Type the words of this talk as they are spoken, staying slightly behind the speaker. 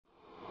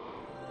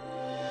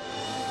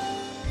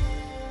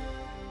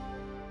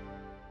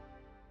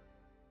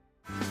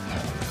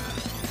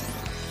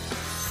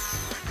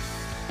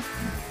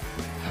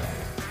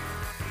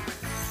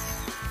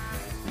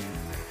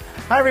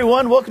Hi,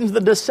 everyone. Welcome to the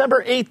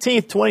December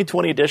 18th,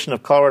 2020 edition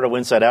of Colorado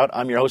Inside Out.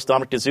 I'm your host,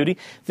 Dominic Dezzutti.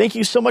 Thank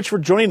you so much for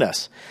joining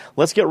us.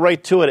 Let's get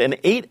right to it. An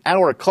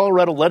 8-hour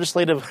Colorado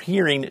legislative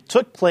hearing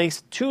took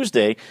place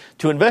Tuesday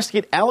to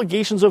investigate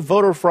allegations of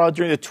voter fraud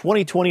during the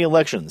 2020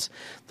 elections.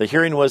 The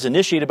hearing was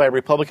initiated by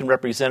Republican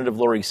Representative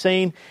Lori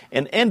Sane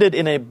and ended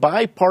in a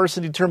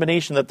bipartisan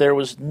determination that there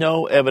was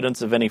no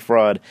evidence of any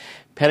fraud.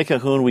 Patty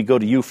Cahoon, we go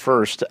to you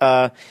first.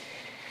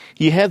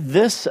 You had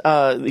this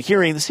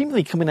hearing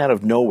seemingly coming out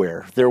of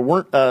nowhere. There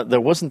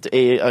wasn't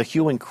a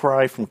hue and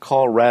cry from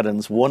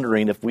Coloradans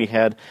wondering if we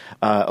had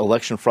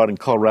election fraud in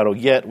Colorado,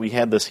 yet we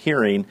had this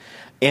hearing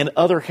and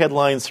other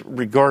headlines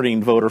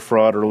regarding voter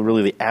fraud, or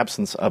really the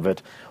absence of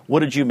it.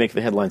 What did you make of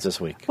the headlines this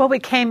week? Well, we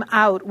came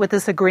out with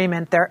this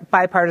agreement, their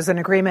bipartisan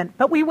agreement,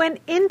 but we went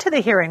into the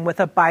hearing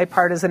with a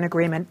bipartisan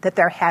agreement that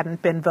there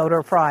hadn't been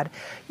voter fraud.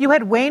 You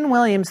had Wayne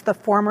Williams, the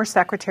former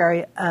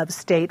Secretary of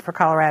State for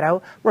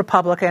Colorado,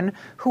 Republican,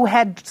 who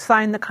had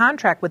signed the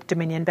contract with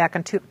Dominion back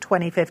in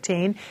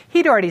 2015.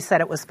 He'd already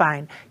said it was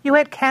fine. You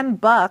had Ken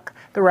Buck,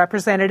 the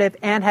representative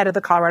and head of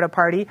the Colorado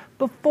Party,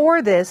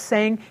 before this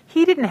saying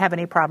he didn't have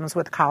any problems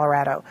with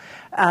Colorado.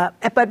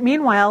 But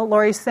meanwhile,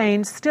 Lori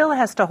Sane still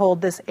has to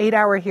hold this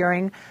 8-hour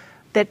hearing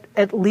that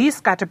at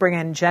least got to bring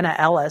in Jenna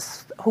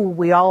Ellis, who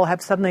we all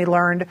have suddenly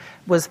learned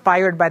was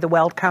fired by the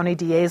Weld County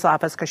DA's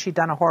office because she'd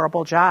done a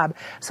horrible job.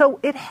 So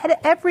it had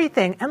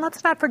everything. And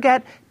let's not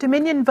forget,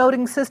 Dominion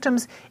Voting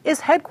Systems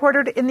is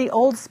headquartered in the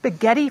old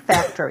spaghetti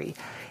factory.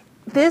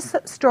 This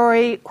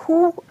story,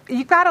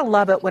 you got to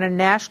love it when a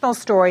national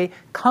story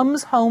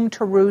comes home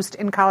to roost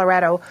in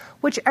Colorado,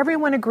 which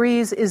everyone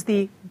agrees is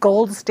the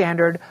gold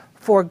standard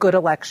for good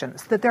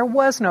elections, that there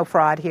was no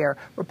fraud here.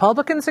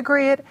 Republicans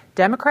agree it,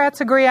 Democrats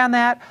agree on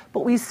that,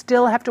 but we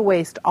still have to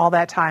waste all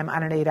that time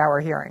on an 8-hour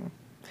hearing.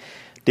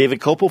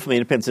 David Kopel from the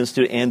Independence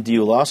Institute and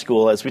DU Law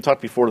School. As we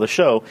talked before the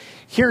show,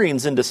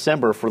 hearings in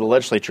December for the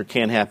legislature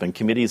can happen.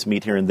 Committees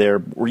meet here and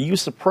there. Were you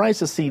surprised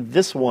to see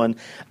this one,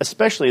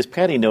 especially as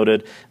Patty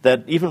noted,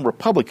 that even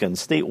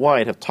Republicans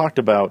statewide have talked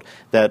about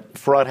that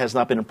fraud has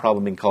not been a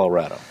problem in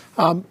Colorado?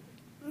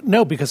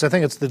 No, because I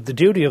think it's the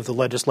duty of the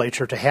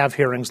legislature to have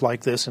hearings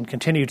like this and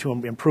continue to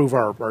improve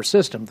our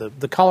system.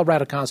 The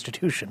Colorado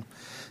Constitution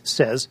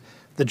says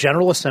the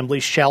General Assembly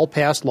shall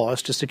pass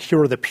laws to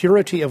secure the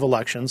purity of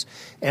elections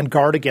and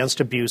guard against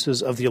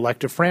abuses of the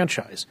elective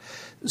franchise.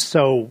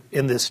 So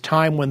in this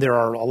time when there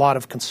are a lot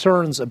of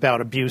concerns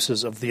about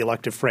abuses of the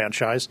elective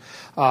franchise,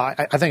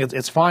 I think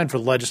it's fine for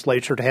the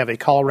legislature to have a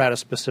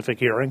Colorado-specific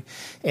hearing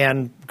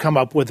and come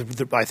up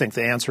with, I think,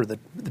 the answer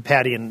that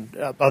Patty and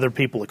other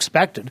people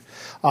expected,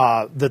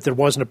 that there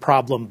wasn't a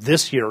problem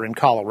this year in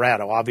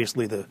Colorado.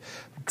 Obviously,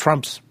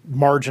 Trump's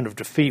margin of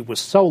defeat was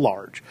so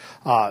large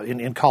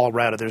in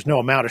Colorado, there's no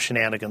amount of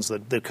shenanigans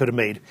that could have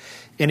made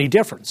any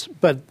difference.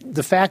 But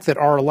the fact that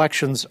our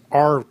elections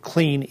are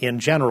clean in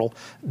general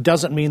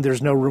doesn't mean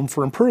there's no room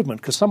for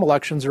improvement, because some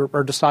elections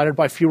are decided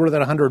by fewer than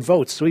 100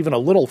 votes. So even a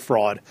little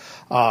fraud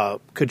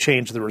could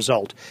change the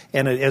result.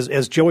 And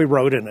as Joey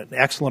wrote in an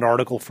excellent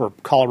article for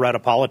Colorado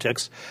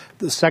Politics,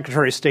 the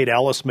Secretary of State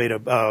Ellis made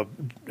a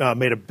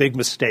big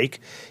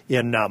mistake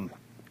in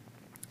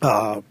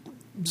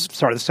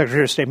the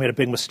Secretary of State made a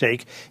big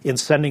mistake in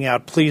sending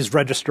out please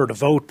register to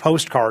vote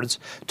postcards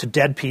to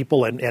dead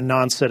people and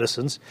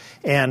non-citizens.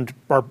 And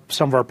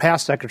some of our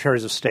past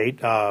Secretaries of State,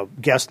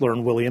 Gessler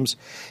and Williams,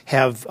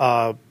 have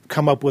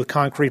come up with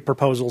concrete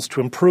proposals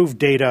to improve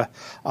data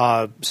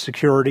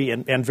security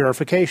and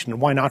verification.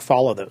 And why not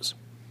follow those?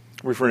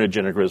 Referring to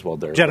Jenna Griswold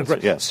there.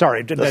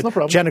 Sorry. That's no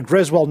problem. Jenna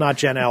Griswold, not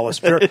Jen Ellis.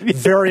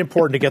 Very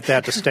important to get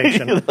that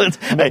distinction.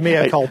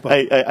 Mea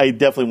culpa. I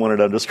definitely wanted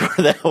to underscore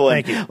that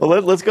one. Thank you.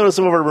 Well, let's go to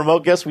some of our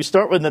remote guests. We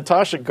start with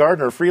Natasha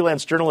Gardner,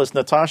 freelance journalist.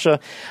 Natasha,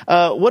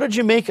 what did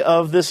you make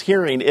of this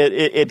hearing?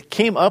 It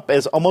came up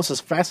almost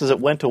as fast as it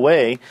went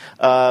away,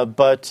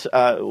 but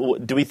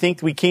do we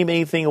think we came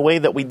anything away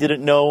that we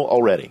didn't know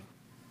already?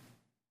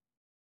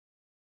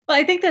 Well,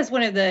 I think that's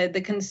one of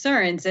the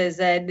concerns, is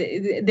that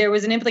there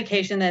was an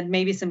implication that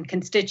maybe some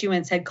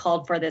constituents had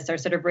called for this or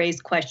sort of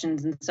raised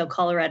questions, and so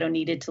Colorado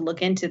needed to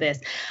look into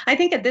this. I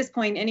think at this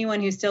point, anyone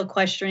who's still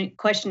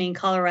questioning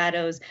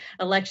Colorado's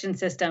election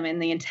system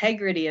and the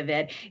integrity of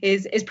it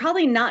is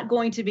probably not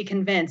going to be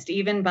convinced,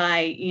 even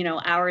by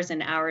hours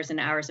and hours and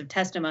hours of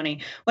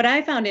testimony. What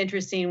I found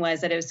interesting was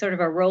that it was sort of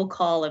a roll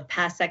call of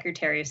past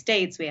Secretary of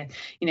States. We have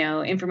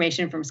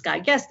information from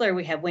Scott Gessler.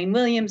 We have Wayne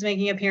Williams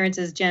making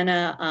appearances.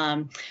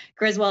 Jenna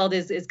Griswold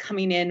is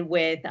coming in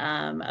with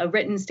a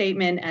written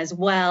statement as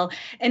well.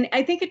 And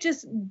I think it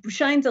just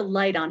shines a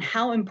light on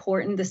how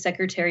important the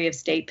Secretary of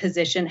State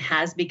position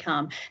has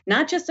become,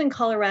 not just in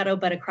Colorado,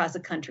 but across the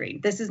country.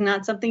 This is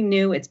not something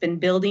new. It's been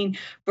building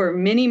for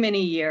many,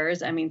 many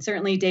years. I mean,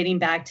 certainly dating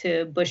back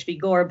to Bush v.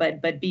 Gore,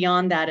 but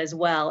beyond that as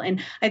well.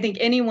 And I think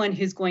anyone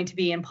who's going to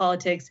be in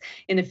politics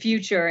in the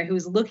future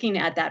who's looking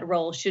at that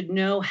role should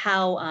know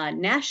how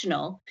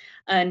national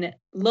and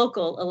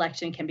local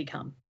election can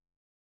become.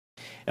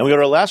 And we got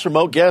our last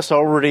remote guest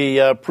already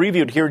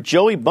previewed here,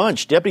 Joey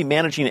Bunch, Deputy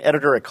Managing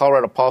Editor at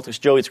Colorado Politics.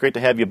 Joey, it's great to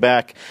have you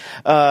back.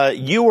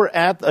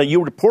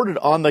 You reported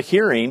on the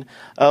hearing.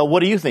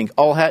 What do you think?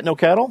 All hat, no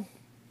cattle?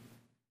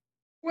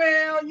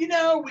 Well,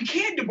 we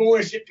can't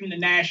divorce it from the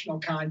national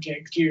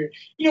context here.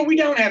 We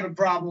don't have a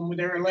problem with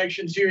our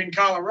elections here in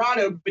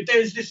Colorado, but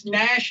there's this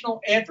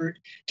national effort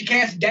to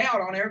cast doubt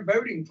on our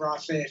voting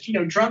process.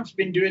 Trump's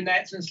been doing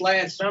that since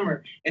last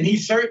summer, and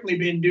he's certainly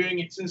been doing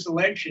it since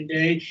Election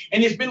Day,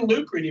 and it's been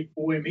lucrative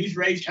for him. He's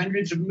raised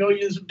hundreds of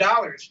millions of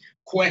dollars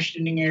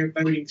questioning our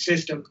voting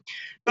system.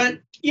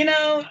 But,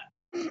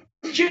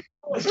 Jim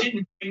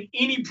didn't bring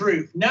any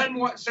proof, none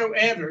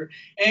whatsoever.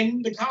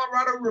 And the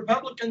Colorado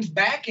Republicans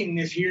backing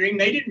this hearing,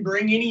 they didn't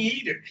bring any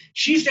either.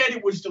 She said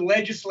it was the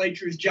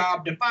legislature's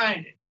job to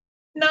find it.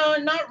 No,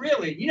 not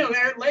really.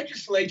 Our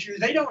legislatures,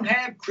 they don't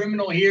have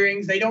criminal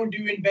hearings. They don't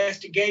do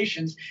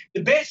investigations.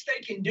 The best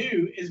they can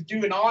do is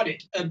do an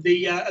audit of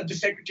the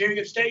Secretary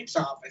of State's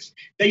office.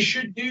 They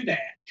should do that.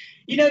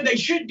 They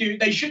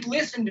should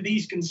listen to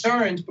these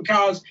concerns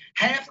because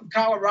half of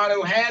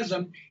Colorado has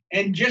them.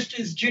 And just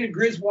as Jenna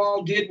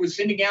Griswold did with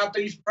sending out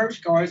these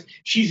postcards,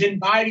 she's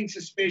inviting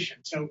suspicion.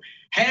 So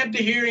have the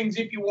hearings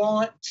if you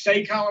want,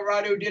 say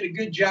Colorado did a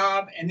good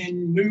job, and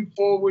then move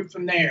forward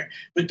from there.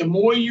 But the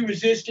more you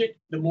resist it,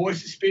 the more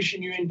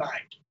suspicion you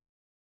invite.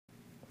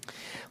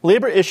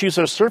 Labor issues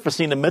are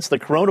surfacing amidst the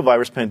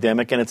coronavirus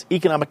pandemic and its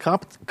economic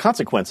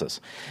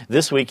consequences.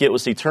 This week, it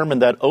was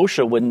determined that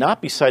OSHA would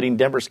not be citing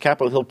Denver's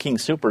Capitol Hill King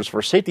Soopers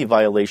for safety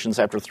violations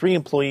after 3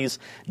 employees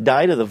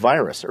died of the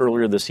virus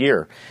earlier this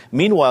year.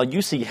 Meanwhile,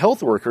 UC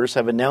health workers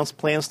have announced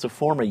plans to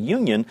form a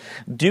union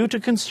due to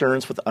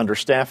concerns with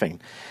understaffing.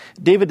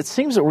 David, it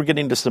seems that we're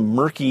getting into some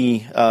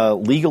murky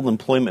legal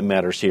employment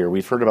matters here.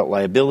 We've heard about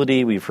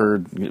liability. We've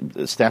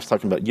heard staffs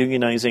talking about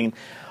unionizing.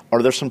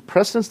 Are there some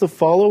precedents to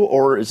follow,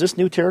 or is this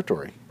new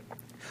territory?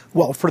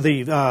 Well, for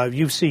the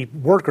UC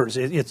workers,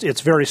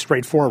 it's very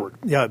straightforward.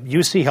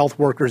 UC Health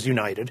Workers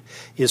United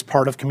is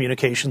part of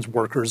Communications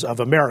Workers of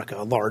America,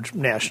 a large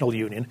national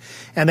union,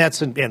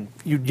 and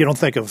you don't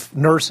think of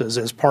nurses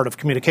as part of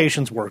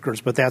communications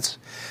workers, but that's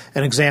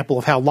an example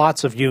of how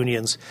lots of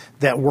unions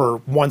that were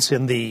once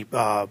in the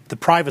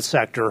private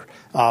sector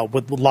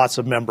with lots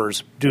of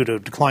members due to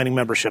declining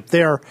membership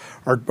there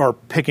are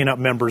picking up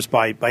members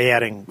by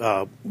adding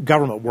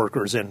government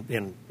workers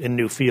in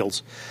new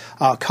fields.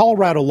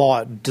 Colorado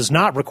law does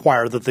not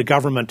require that the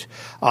government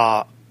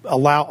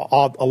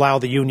allow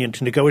the union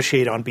to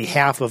negotiate on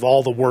behalf of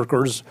all the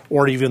workers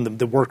or even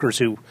the workers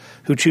who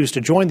choose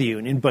to join the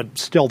union, but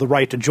still the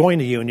right to join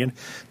the union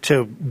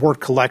to work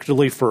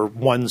collectively for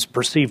one's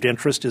perceived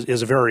interest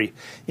is a very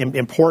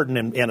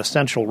important and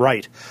essential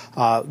right.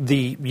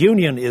 The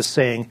union is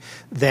saying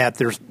that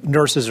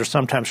nurses are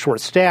sometimes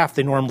short-staffed.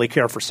 They normally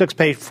care for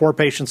 4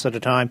 patients at a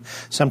time.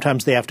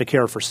 Sometimes they have to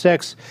care for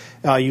 6.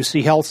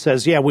 UC Health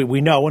says, yeah, we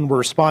know, and we're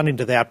responding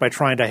to that by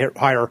trying to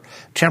hire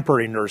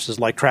temporary nurses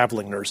like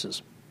traveling nurses.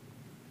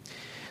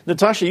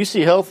 Natasha,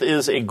 UC Health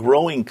is a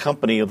growing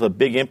company with a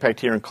big impact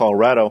here in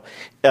Colorado.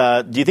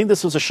 Do you think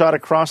this was a shot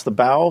across the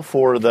bow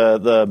for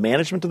the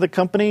management of the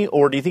company,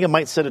 or do you think it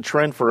might set a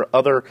trend for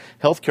other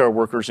healthcare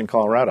workers in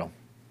Colorado?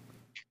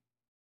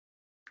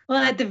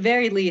 Well, at the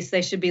very least,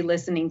 they should be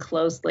listening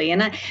closely.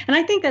 And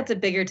I think that's a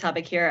bigger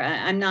topic here.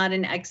 I'm not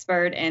an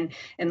expert in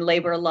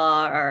labor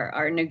law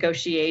or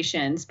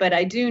negotiations, but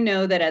I do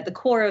know that at the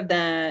core of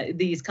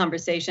these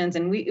conversations,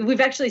 and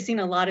we've actually seen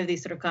a lot of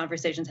these sort of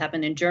conversations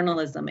happen in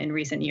journalism in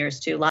recent years,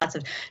 too. Lots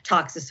of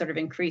talks is sort of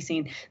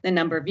increasing the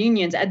number of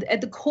unions.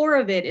 At the core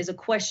of it is a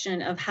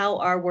question of how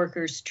are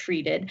workers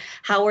treated?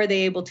 How are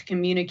they able to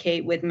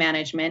communicate with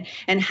management?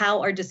 And how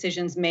are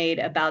decisions made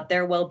about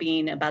their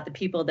well-being, about the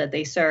people that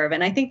they serve?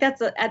 And I think that's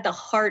at the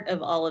heart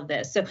of all of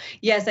this. So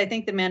yes, I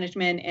think the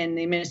management and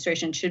the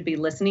administration should be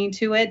listening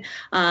to it.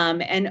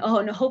 And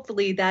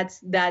hopefully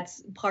that's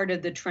part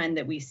of the trend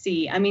that we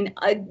see. I mean,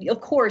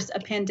 of course, a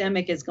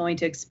pandemic is going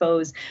to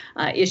expose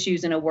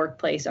issues in a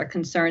workplace or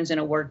concerns in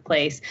a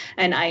workplace.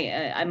 And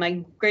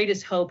my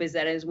greatest hope is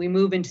that as we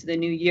move into the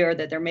new year,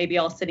 that they're maybe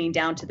all sitting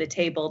down to the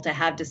table to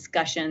have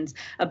discussions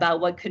about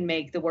what could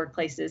make the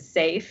workplaces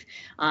safe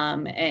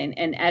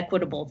and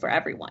equitable for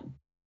everyone.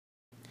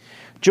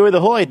 Joey,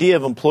 the whole idea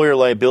of employer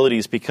liability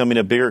is becoming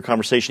a bigger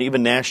conversation,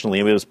 even nationally.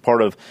 I mean, it was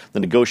part of the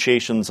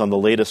negotiations on the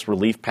latest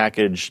relief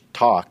package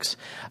talks.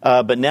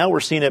 But now we're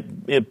seeing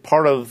it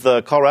part of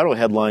the Colorado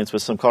headlines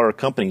with some Colorado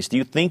companies. Do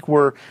you think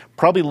we're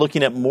probably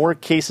looking at more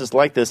cases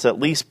like this, at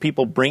least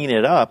people bringing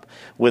it up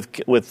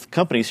with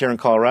companies here in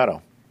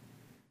Colorado?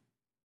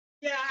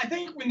 Yeah, I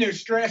think when there's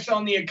stress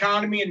on the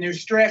economy and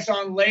there's stress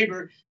on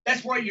labor,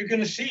 that's what you're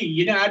going to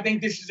see. I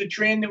think this is a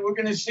trend that we're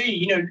going to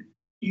see.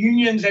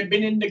 Unions have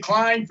been in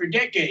decline for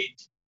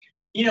decades.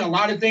 A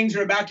lot of things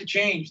are about to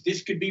change.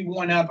 This could be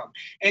one of them.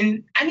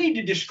 And I need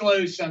to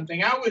disclose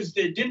something. I was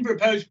the Denver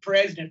Post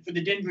president for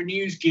the Denver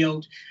News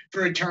Guild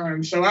for a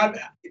term.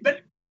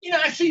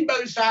 I see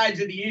both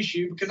sides of the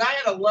issue because I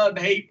had a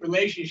love-hate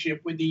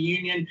relationship with the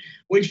union,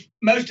 which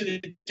most of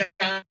the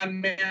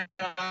time meant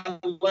I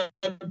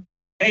loved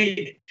hate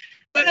it.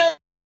 But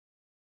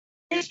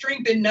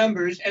strength in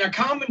numbers, and a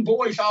common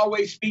voice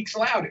always speaks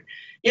louder.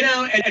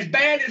 As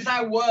bad as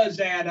I was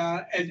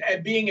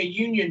at being a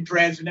union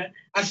president,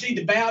 I see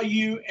the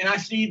value and I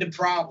see the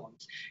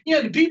problems.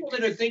 The people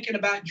that are thinking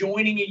about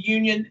joining a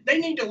union, they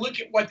need to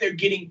look at what they're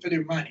getting for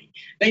their money.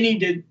 They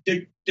need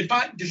to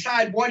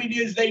decide what it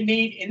is they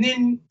need, and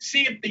then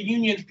see if the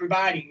union's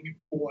providing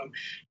for them.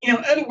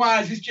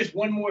 Otherwise, it's just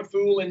one more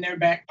fool in their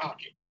back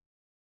pocket.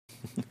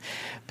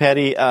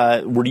 Patty,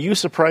 were you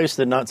surprised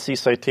to not see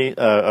citations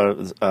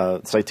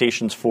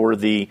for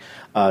the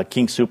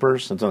King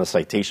Soopers? It's not a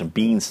citation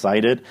being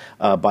cited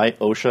by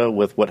OSHA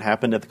with what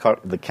happened at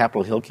the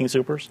Capitol Hill King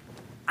Soopers?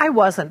 I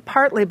wasn't,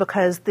 partly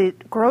because the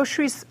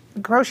grocery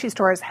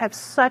stores have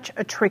such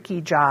a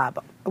tricky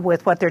job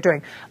with what they're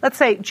doing. Let's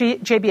say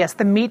JBS,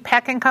 the meat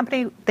packing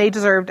company, they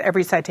deserved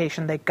every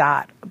citation they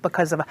got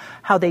because of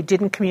how they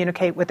didn't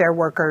communicate with their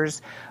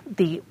workers,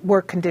 the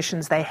work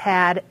conditions they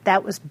had.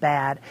 That was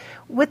bad.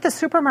 With the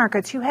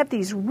supermarkets, you have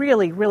these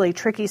really, really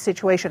tricky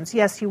situations.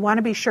 Yes, you want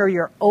to be sure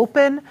you're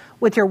open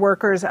with your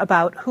workers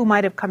about who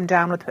might have come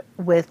down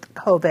with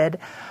COVID,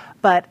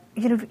 but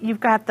you've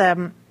got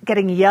them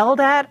getting yelled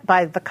at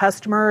by the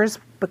customers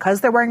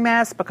because they're wearing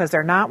masks, because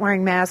they're not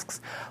wearing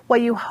masks.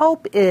 What you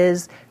hope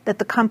is that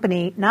the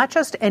company, not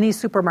just any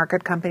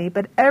supermarket company,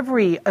 but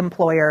every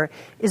employer,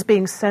 is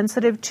being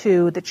sensitive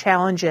to the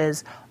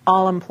challenges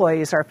all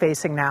employees are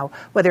facing now,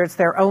 whether it's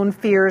their own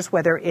fears,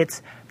 whether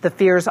it's the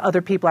fears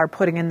other people are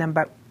putting in them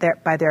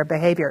by their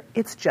behavior.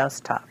 It's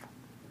just tough.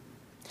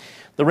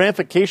 The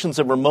ramifications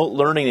of remote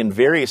learning and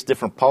various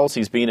different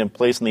policies being in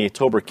place on the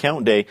October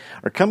count day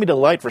are coming to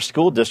light for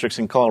school districts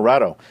in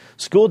Colorado.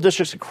 School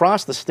districts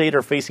across the state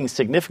are facing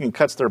significant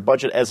cuts to their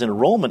budget as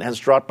enrollment has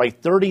dropped by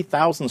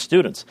 30,000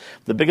 students,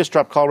 the biggest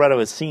drop Colorado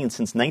has seen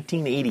since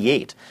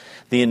 1988.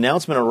 The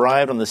announcement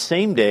arrived on the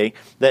same day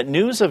that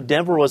news of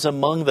Denver was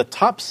among the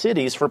top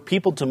cities for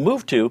people to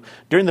move to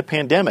during the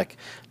pandemic.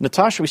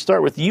 Natasha, we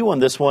start with you on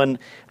this one.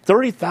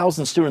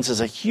 30,000 students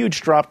is a huge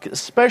drop,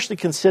 especially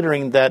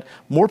considering that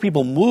more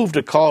people moved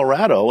to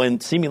Colorado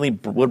and seemingly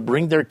would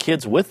bring their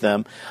kids with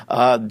them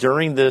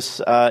during this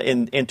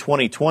in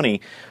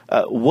 2020.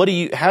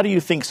 How do you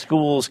think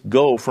schools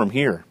go from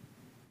here?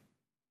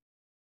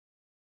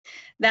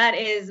 That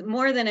is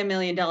more than $1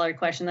 million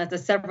question. That's a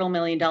several $1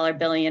 million,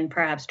 billion,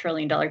 perhaps $1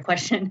 trillion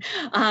question.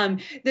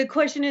 The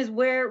question is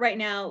where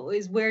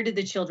did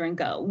the children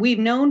go? We've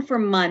known for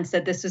months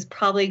that this was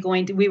probably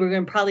we were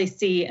going to probably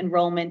see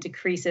enrollment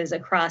decreases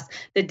across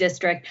the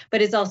district,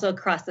 but it's also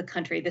across the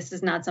country. This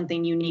is not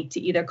something unique to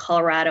either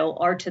Colorado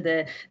or to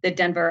the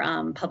Denver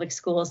public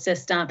school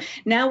system.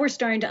 Now we're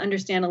starting to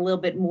understand a little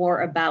bit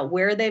more about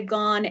where they've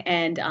gone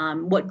and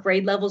what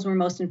grade levels were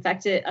most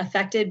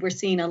affected. We're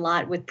seeing a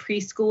lot with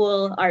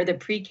preschool, are the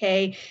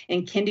pre-K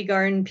and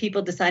kindergarten,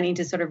 people deciding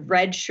to sort of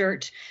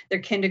redshirt their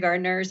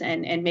kindergartners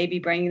and maybe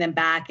bringing them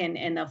back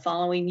in the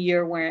following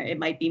year where it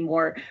might be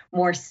more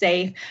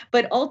safe.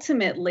 But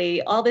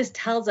ultimately, all this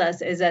tells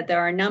us is that there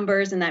are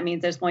numbers, and that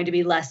means there's going to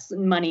be less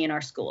money in our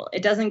school.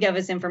 It doesn't give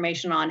us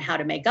information on how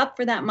to make up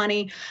for that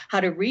money, how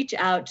to reach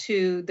out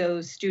to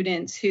those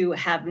students who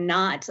have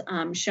not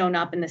shown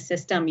up in the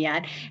system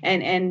yet,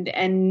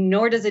 and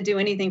nor does it do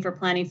anything for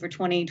planning for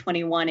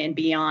 2021 and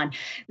beyond.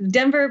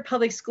 Denver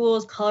Public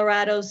Schools,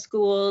 Colorado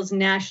schools,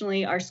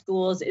 nationally, our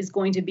schools is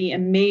going to be a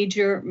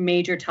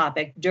major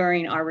topic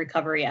during our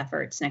recovery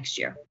efforts next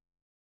year.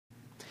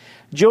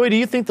 Joey, do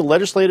you think the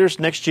legislators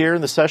next year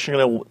in the session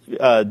are going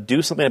to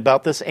do something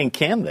about this, and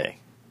can they?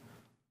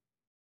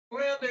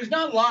 Well, there's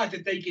not a lot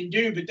that they can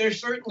do, but they're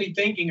certainly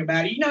thinking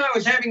about it. I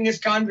was having this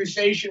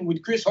conversation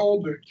with Chris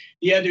Holbert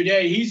the other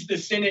day. He's the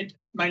Senate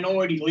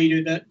minority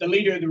leader, the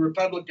leader of the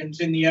Republicans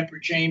in the upper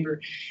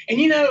chamber. And,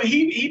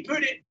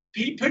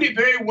 he put it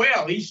very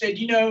well. He said,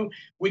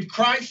 with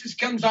crisis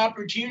comes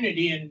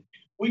opportunity, and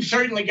we've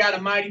certainly got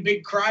a mighty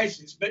big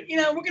crisis. But,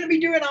 we're going to be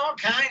doing all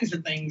kinds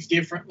of things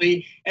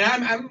differently. And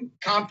I'm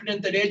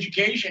confident that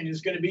education is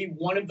going to be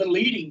one of the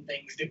leading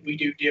things that we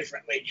do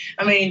differently.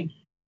 I mean,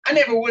 I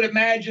never would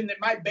imagine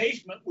that my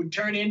basement would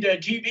turn into a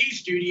TV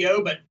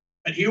studio, but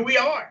here we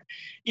are.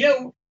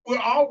 We're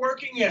all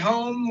working at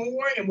home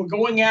more and we're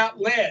going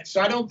out less.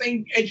 So I don't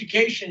think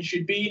education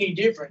should be any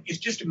different. It's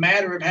just a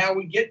matter of how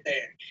we get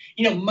there.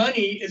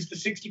 Money is the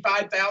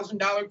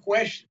 $65,000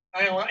 question.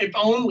 If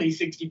only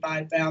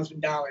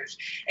 $65,000.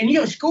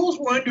 And, schools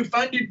were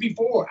underfunded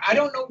before. I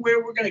don't know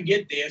where we're going to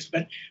get this,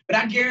 but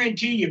I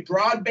guarantee you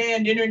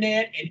broadband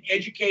internet and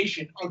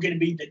education are going to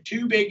be the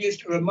two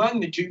biggest or among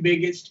the two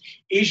biggest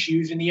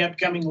issues in the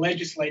upcoming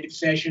legislative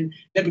session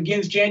that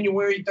begins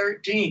January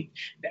 13th.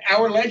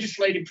 Our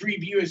legislative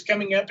preview is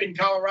coming up in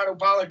Colorado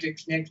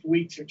Politics next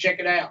week, so check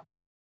it out.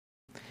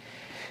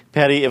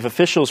 Patty, if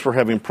officials were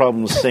having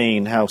problems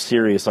saying how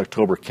serious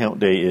October count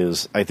day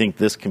is, I think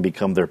this can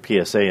become their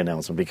PSA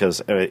announcement because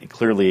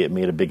clearly it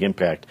made a big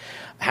impact.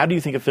 How do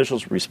you think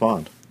officials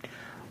respond?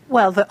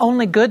 Well, the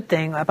only good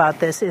thing about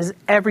this is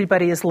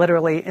everybody is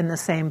literally in the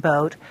same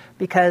boat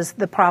because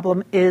the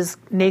problem is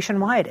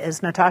nationwide,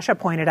 as Natasha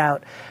pointed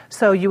out.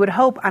 So you would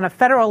hope on a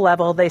federal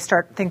level they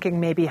start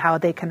thinking maybe how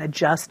they can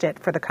adjust it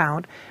for the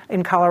count.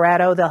 In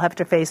Colorado, they'll have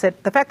to face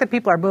it. The fact that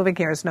people are moving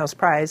here is no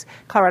surprise.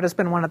 Colorado's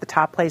been one of the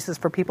top places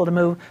for people to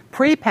move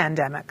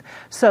pre-pandemic.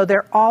 So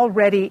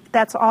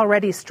that's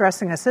already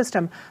stressing a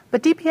system.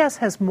 But DPS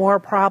has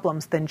more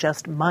problems than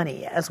just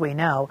money, as we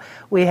know.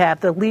 We have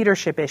the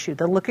leadership issue,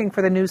 the looking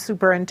for the new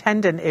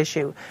superintendent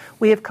issue.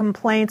 We have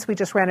complaints. We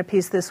just ran a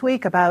piece this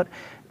week about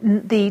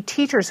the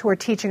teachers who are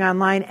teaching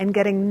online and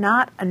getting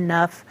not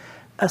enough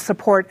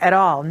support at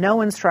all, no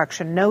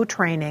instruction, no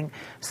training.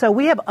 So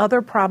we have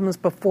other problems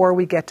before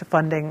we get to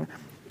funding,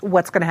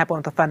 what's going to happen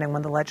with the funding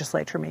when the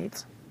legislature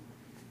meets.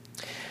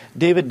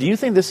 David, do you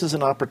think this is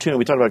an opportunity?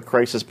 We talked about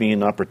crisis being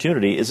an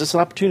opportunity. Is this an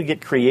opportunity to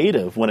get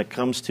creative when it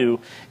comes to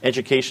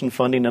education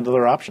funding and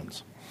other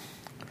options?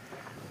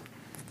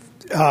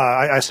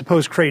 I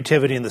suppose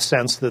creativity in the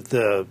sense that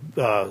the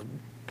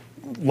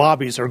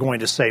lobbies are going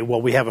to say, well,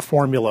 we have a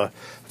formula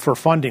for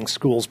funding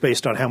schools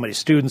based on how many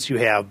students you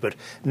have, but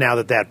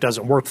now that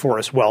doesn't work for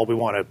us well, we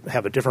want to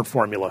have a different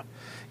formula.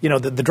 You know,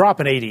 the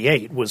drop in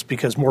 88 was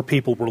because more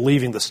people were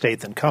leaving the state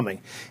than coming,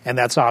 and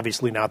that's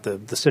obviously not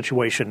the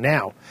situation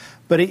now.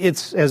 But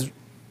it's as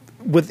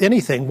with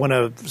anything, when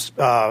a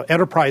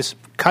enterprise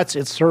cuts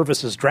its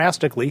services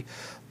drastically,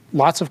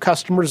 lots of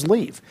customers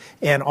leave.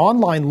 And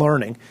online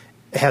learning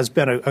has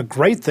been a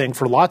great thing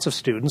for lots of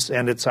students,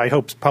 and I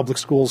hope public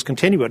schools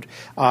continue it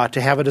to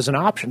have it as an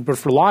option. But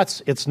for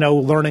lots, it's no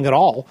learning at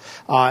all,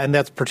 and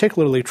that's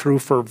particularly true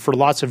for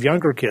lots of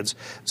younger kids.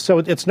 So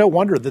it's no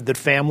wonder that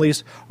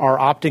families are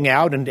opting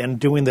out and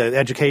doing the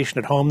education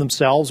at home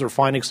themselves or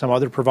finding some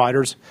other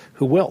providers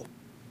who will.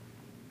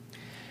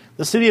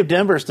 The city of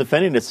Denver is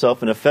defending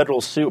itself in a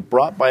federal suit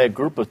brought by a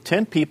group of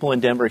 10 people in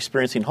Denver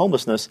experiencing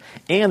homelessness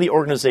and the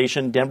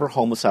organization Denver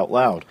Homeless Out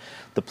Loud.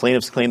 The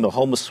plaintiffs claim the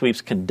homeless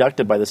sweeps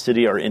conducted by the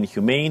city are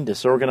inhumane,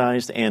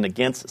 disorganized, and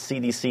against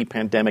CDC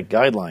pandemic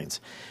guidelines.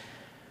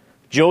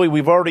 Joey,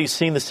 we've already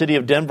seen the city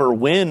of Denver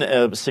win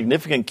a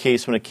significant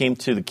case when it came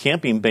to the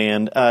camping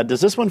ban.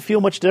 Does this one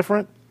feel much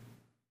different?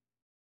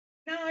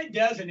 No, it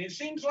doesn't. It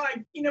seems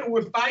like,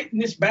 we're fighting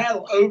this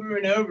battle over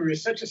and over.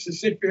 It's such a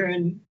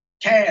Sisyphean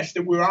task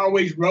that we're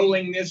always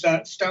rolling this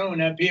stone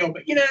uphill.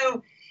 But,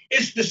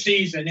 it's the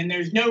season and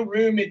there's no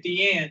room at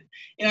the end.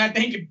 And I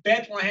think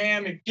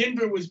if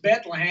Denver was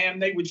Bethlehem,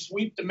 they would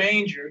sweep the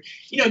manger.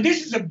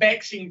 This is a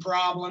vexing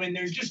problem and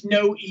there's just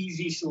no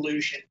easy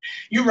solution.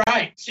 You're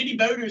right. City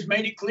voters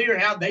made it clear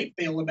how they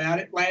feel about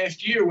it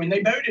last year when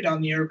they voted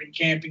on the urban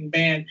camping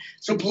ban.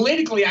 So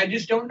politically, I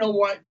just don't know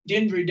what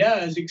Denver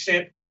does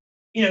except,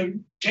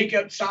 take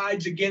up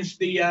sides against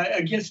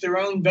their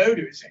own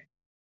voters.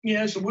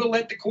 So we'll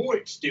let the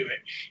courts do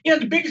it.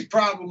 The biggest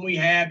problem we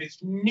have is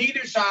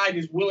neither side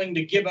is willing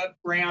to give up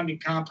ground and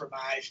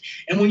compromise.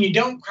 And when you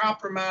don't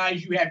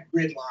compromise, you have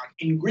gridlock.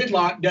 And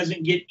gridlock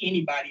doesn't get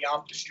anybody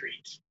off the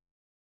streets.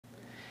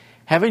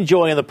 Having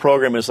Joey on the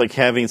program is like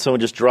having someone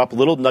just drop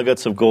little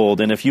nuggets of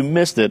gold. And if you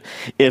missed it,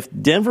 if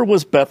Denver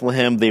was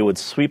Bethlehem, they would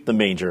sweep the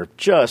manger.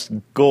 Just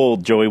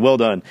gold, Joey. Well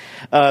done.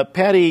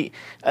 Patty,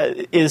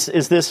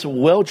 is this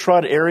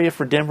well-trod area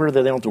for Denver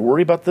that they don't have to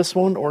worry about this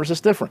one, or is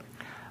this different?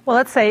 Well,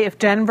 let's say if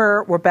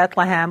Denver were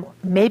Bethlehem,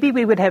 maybe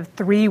we would have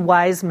 3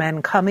 wise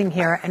men coming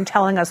here and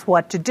telling us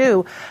what to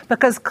do,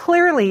 because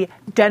clearly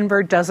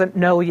Denver doesn't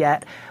know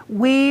yet.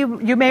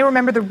 You may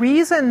remember the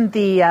reason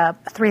the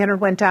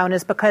 300 went down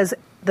is because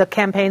the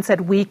campaign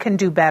said we can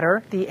do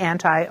better, the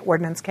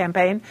anti-ordinance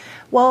campaign.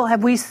 Well,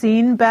 have we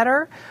seen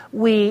better?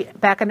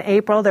 Back in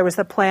April, there was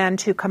a plan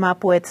to come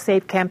up with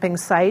safe camping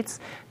sites.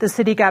 The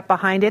city got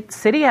behind it.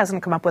 City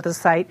hasn't come up with a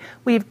site.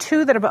 We have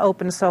 2 that have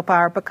opened so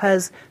far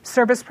because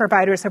service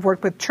providers have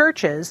worked with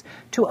churches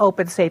to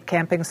open safe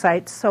camping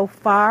sites. So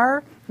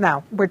far,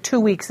 now, we're 2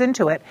 weeks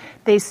into it.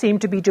 They seem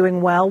to be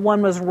doing well.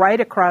 One was right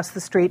across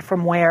the street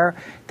from where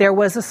there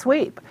was a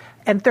sweep.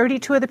 And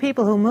 32 of the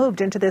people who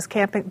moved into this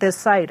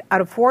site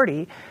out of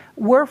 40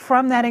 were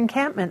from that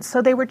encampment.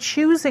 So they were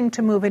choosing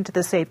to move into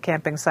the safe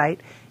camping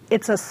site.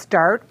 It's a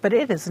start, but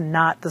it is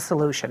not the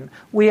solution.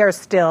 We are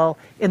still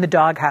in the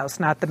doghouse,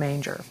 not the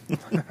manger.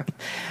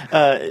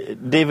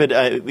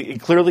 David,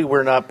 clearly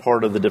we're not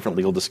part of the different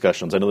legal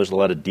discussions. I know there's a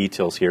lot of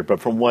details here, but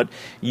from what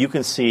you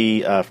can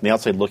see from the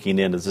outside looking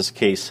in, does this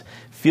case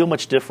feel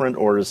much different,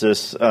 or is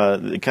this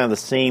kind of the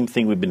same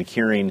thing we've been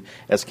hearing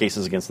as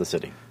cases against the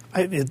city?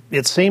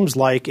 It seems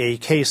like a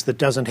case that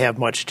doesn't have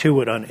much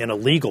to it in a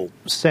legal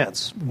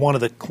sense. One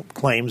of the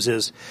claims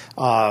is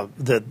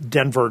that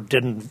Denver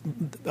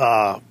didn't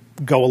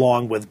go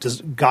along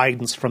with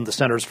guidance from the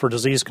Centers for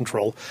Disease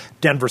Control.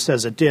 Denver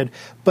says it did,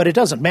 but it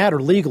doesn't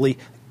matter legally.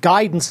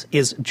 Guidance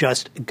is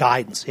just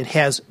guidance. It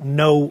has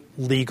no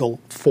legal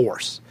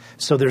force.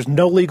 So there's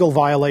no legal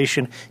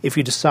violation if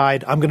you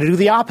decide I'm going to do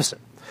the opposite.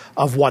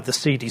 of what the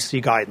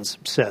CDC guidance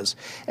says.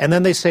 And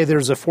then they say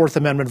there's a Fourth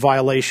Amendment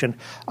violation.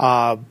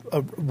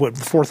 The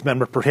Fourth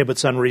Amendment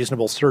prohibits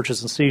unreasonable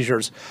searches and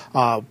seizures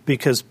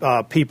because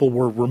people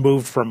were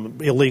removed from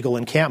illegal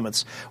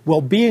encampments.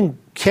 Well, being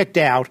kicked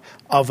out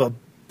of a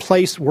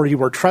place where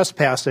you are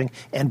trespassing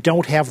and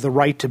don't have the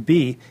right to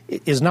be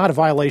is not a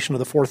violation of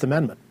the Fourth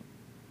Amendment.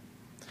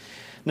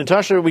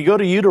 Natasha, we go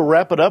to you to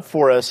wrap it up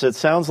for us. It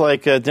sounds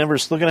like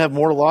Denver's still going to have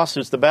more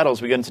lawsuits to battle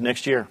as we get into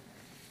next year.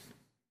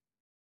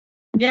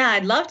 Yeah,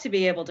 I'd love to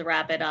be able to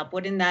wrap it up.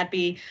 Wouldn't that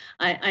be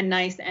a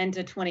nice end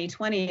to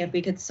 2020 if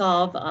we could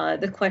solve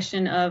the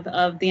question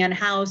of the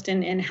unhoused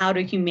and how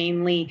to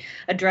humanely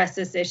address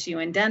this issue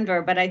in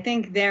Denver? But I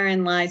think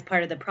therein lies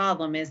part of the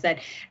problem is that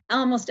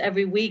almost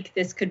every week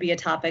this could be a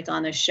topic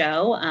on the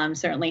show,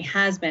 certainly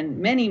has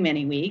been many,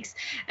 many weeks.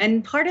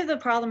 And part of the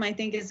problem, I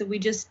think, is that we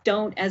just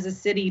don't, as a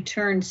city,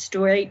 turn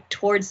straight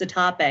towards the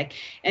topic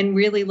and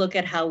really look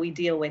at how we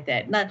deal with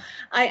it. Now,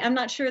 I'm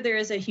not sure there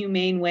is a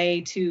humane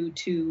way to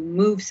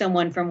move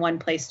someone from one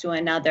place to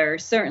another.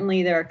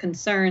 Certainly there are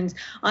concerns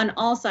on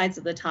all sides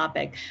of the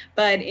topic.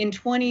 But in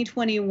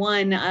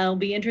 2021, I'll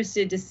be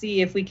interested to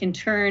see if we can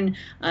turn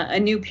a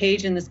new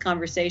page in this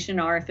conversation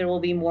or if it will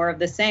be more of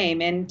the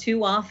same. And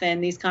too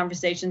often these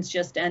conversations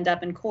just end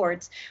up in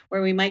courts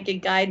where we might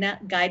get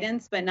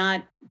guidance, but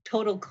not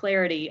total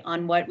clarity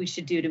on what we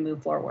should do to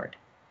move forward.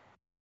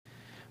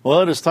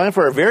 Well, it is time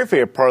for our very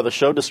favorite part of the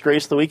show,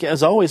 Disgrace of the Week.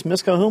 As always,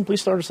 Ms. Calhoun,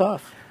 please start us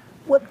off.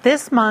 Well,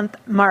 this month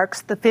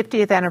marks the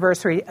 50th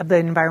anniversary of the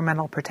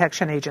Environmental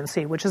Protection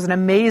Agency, which is an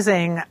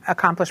amazing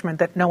accomplishment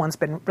that no one's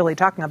been really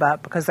talking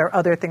about because there are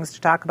other things to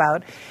talk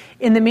about.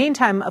 In the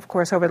meantime, of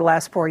course, over the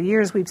last 4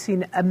 years, we've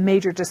seen a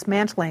major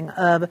dismantling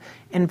of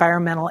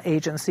environmental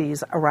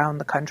agencies around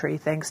the country,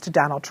 thanks to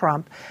Donald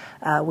Trump.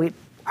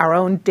 Our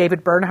own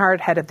David Bernhardt,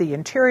 head of the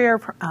Interior,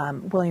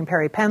 William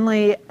Perry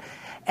Penley.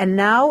 And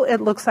now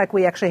it looks like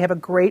we actually have a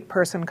great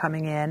person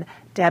coming in.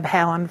 Deb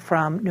Haaland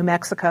from New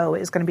Mexico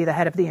is going to be the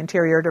head of the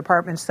Interior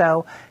Department.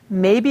 So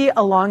maybe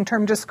a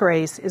long-term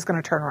disgrace is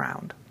going to turn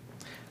around.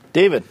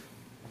 David.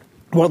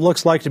 What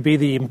looks like to be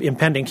the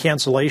impending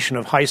cancellation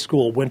of high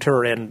school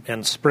winter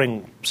and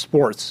spring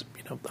sports.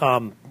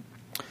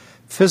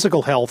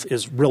 Physical health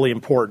is really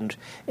important,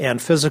 and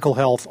physical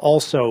health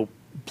also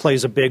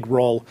plays a big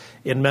role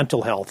in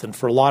mental health. And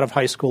for a lot of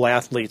high school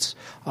athletes,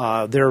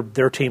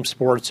 their team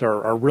sports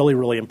are really,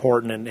 really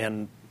important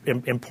and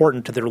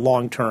important to their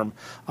long-term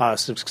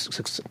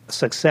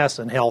success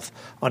and health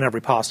on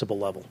every possible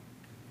level.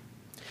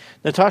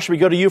 Natasha, we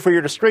go to you for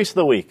your Disgrace of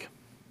the Week.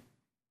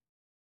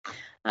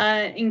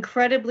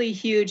 Incredibly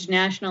huge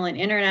national and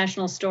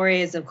international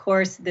story is, of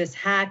course, this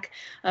hack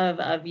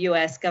of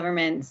U.S.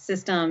 government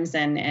systems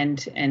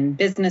and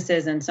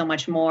businesses and so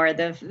much more.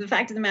 The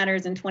fact of the matter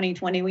is, in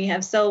 2020, we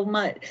have so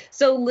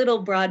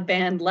little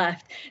broadband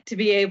left to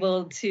be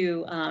able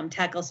to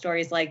tackle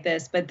stories like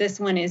this. But this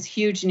one is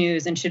huge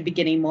news and should be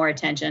getting more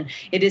attention.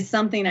 It is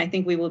something I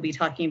think we will be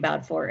talking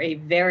about for a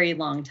very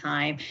long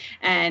time.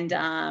 And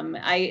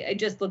I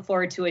just look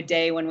forward to a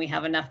day when we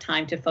have enough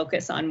time to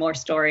focus on more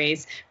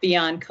stories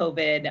beyond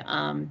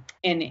COVID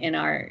in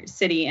our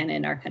city and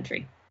in our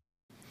country.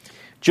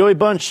 Joey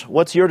Bunch,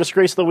 what's your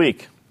Disgrace of the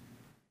Week?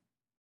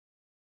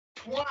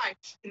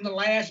 Twice in the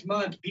last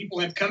month, people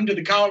have come to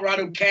the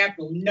Colorado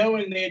Capitol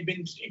knowing they had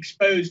been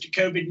exposed to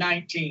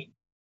COVID-19.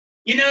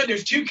 You know,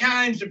 there's two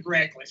kinds of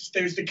reckless.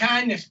 There's the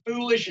kind that's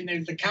foolish, and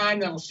there's the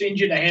kind that'll send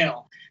you to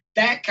hell.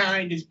 That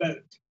kind is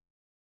both.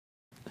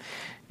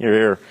 You're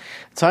here.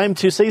 Time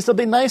to say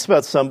something nice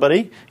about somebody.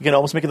 You can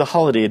almost make it the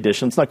holiday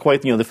edition. It's not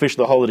quite, the fish of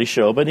the holiday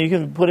show, but you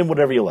can put in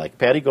whatever you like.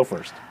 Patty, go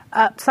first.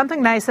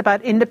 Something nice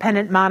about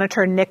independent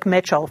monitor Nick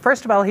Mitchell.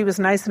 First of all, he was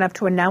nice enough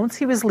to announce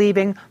he was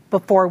leaving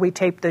before we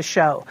taped this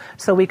show,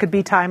 so we could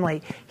be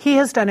timely. He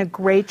has done a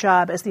great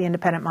job as the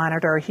independent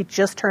monitor. He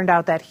just turned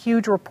out that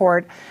huge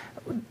report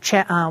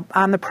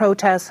on the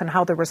protests and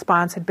how the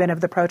response had been of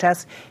the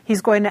protests.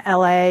 He's going to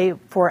L.A.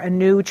 for a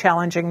new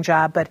challenging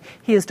job, but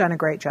he has done a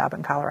great job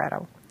in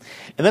Colorado.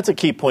 And that's a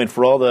key point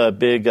for all the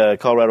big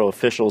Colorado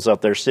officials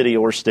out there, city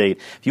or state.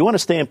 If you want to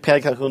stay on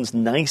Patty Calhoun's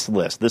nice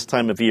list this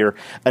time of year,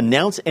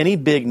 announce any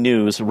big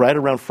news right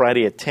around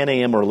Friday at 10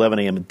 a.m. or 11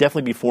 a.m.,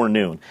 definitely before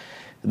noon.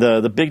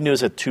 The big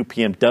news at 2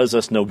 p.m. does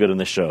us no good in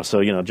this show.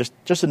 So,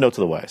 just a note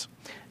to the wise.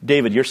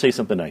 David, you're say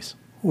something nice.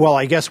 Well,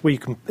 I guess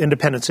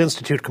Independence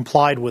Institute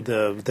complied with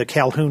the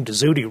Calhoun to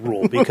Zudi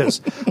rule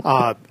because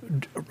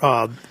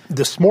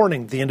this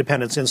morning the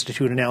Independence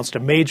Institute announced a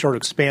major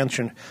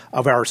expansion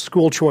of our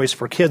School Choice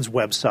for Kids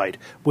website,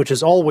 which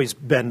has always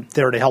been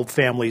there to help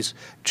families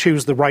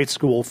choose the right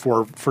school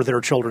for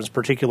their children's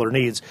particular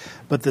needs.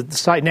 But the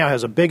site now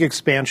has a big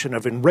expansion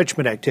of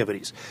enrichment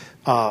activities,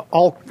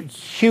 all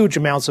huge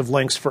amounts of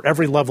links for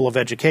every level of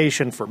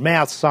education, for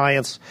math,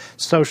 science,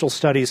 social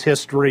studies,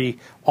 history,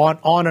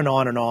 on and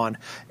on and on.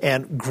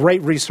 And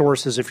great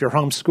resources if you're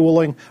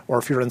homeschooling or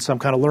if you're in some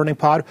kind of learning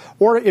pod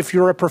or if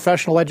you're a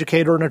professional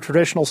educator in a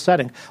traditional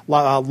setting.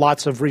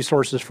 Lots of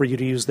resources for you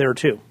to use there,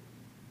 too.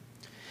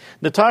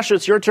 Natasha,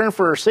 it's your turn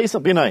for Say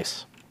Something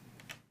Nice.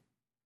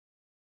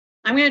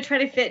 I'm going to try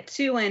to fit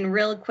two in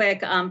real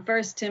quick.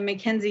 First, to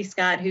Mackenzie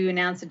Scott, who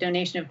announced a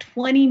donation of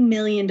 $20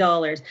 million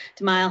to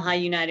Mile High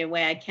United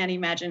Way. I can't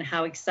imagine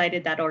how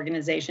excited that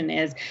organization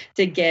is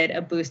to get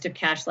a boost of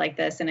cash like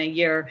this in a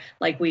year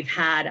like we've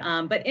had.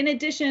 But in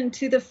addition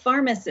to the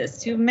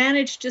pharmacists who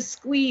managed to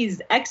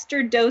squeeze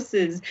extra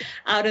doses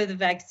out of the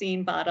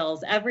vaccine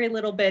bottles, every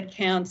little bit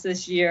counts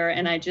this year.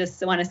 And I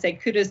just want to say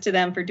kudos to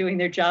them for doing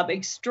their job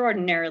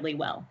extraordinarily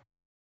well.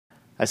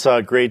 I saw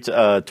a great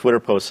Twitter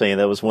post saying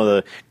that was one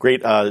of the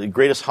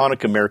greatest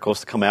Hanukkah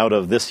miracles to come out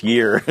of this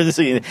year,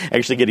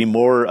 actually getting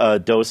more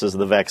doses of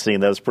the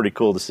vaccine. That was pretty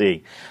cool to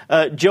see.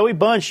 Joey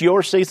Bunch,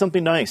 yours, say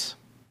something nice.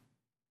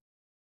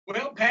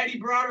 Well, Patty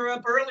brought her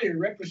up earlier,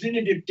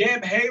 Representative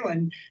Deb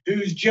Haaland,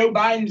 who's Joe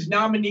Biden's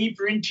nominee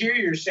for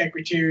Interior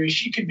Secretary.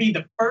 She could be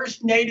the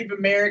first Native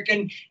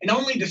American and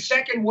only the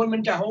second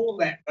woman to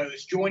hold that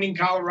post, joining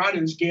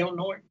Colorado's Gail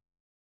Norton.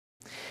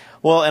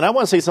 Well, and I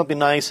want to say something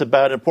nice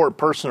about an important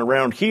person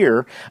around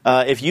here.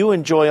 If you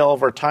enjoy all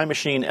of our Time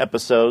Machine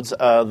episodes,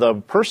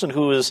 the person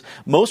who is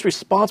most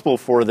responsible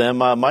for them,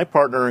 my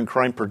partner in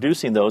crime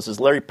producing those, is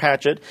Larry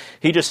Patchett.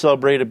 He just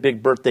celebrated a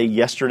big birthday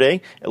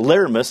yesterday,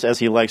 Larimus, as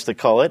he likes to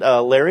call it.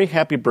 Larry,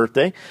 happy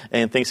birthday,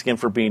 and thanks again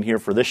for being here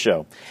for this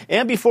show.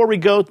 And before we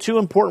go, two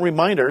important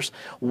reminders.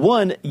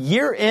 One,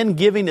 year-end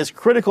giving is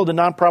critical to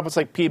nonprofits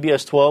like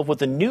PBS 12. With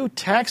the new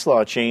tax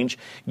law change,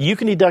 you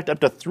can deduct up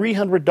to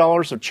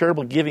 $300 of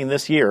charitable giving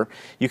this year.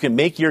 You can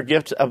make your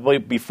gift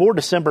before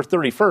December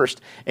 31st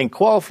and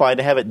qualify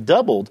to have it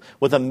doubled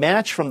with a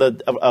match of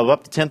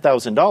up to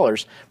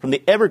 $10,000 from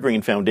the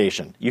Evergreen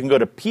Foundation. You can go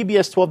to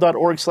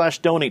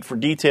pbs12.org/donate for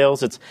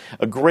details. It's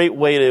a great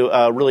way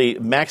to really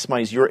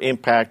maximize your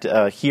impact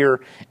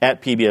here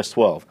at PBS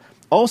 12.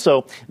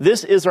 Also,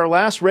 this is our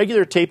last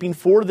regular taping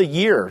for the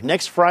year.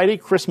 Next Friday,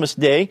 Christmas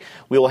Day,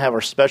 we will have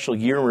our special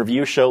year in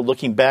review show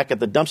looking back at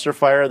the dumpster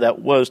fire that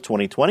was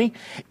 2020.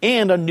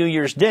 And on New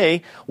Year's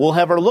Day, we'll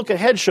have our look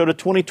ahead show to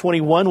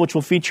 2021, which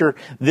will feature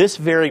this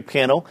very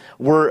panel.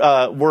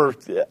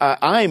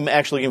 I'm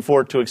actually looking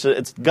forward to it.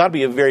 It's got to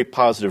be a very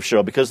positive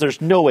show because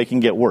there's no way it can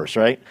get worse,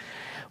 right?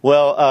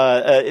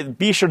 Well,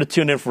 be sure to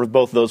tune in for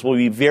both of those. We'll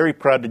be very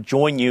proud to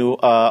join you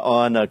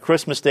on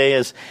Christmas Day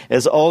as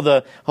all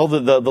the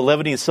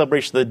levity and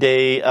celebration of the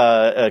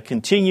day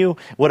continue.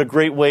 What a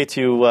great way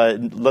to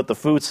let the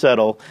food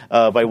settle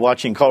by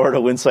watching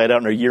Colorado Inside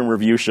Out in our year in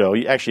review show.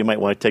 You actually might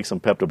want to take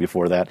some Pepto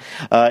before that.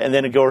 And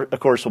then, of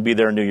course, we'll be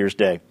there on New Year's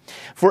Day.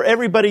 For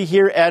everybody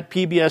here at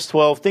PBS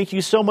 12, thank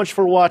you so much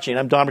for watching.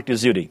 I'm Dominic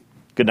Dezzutti.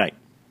 Good night.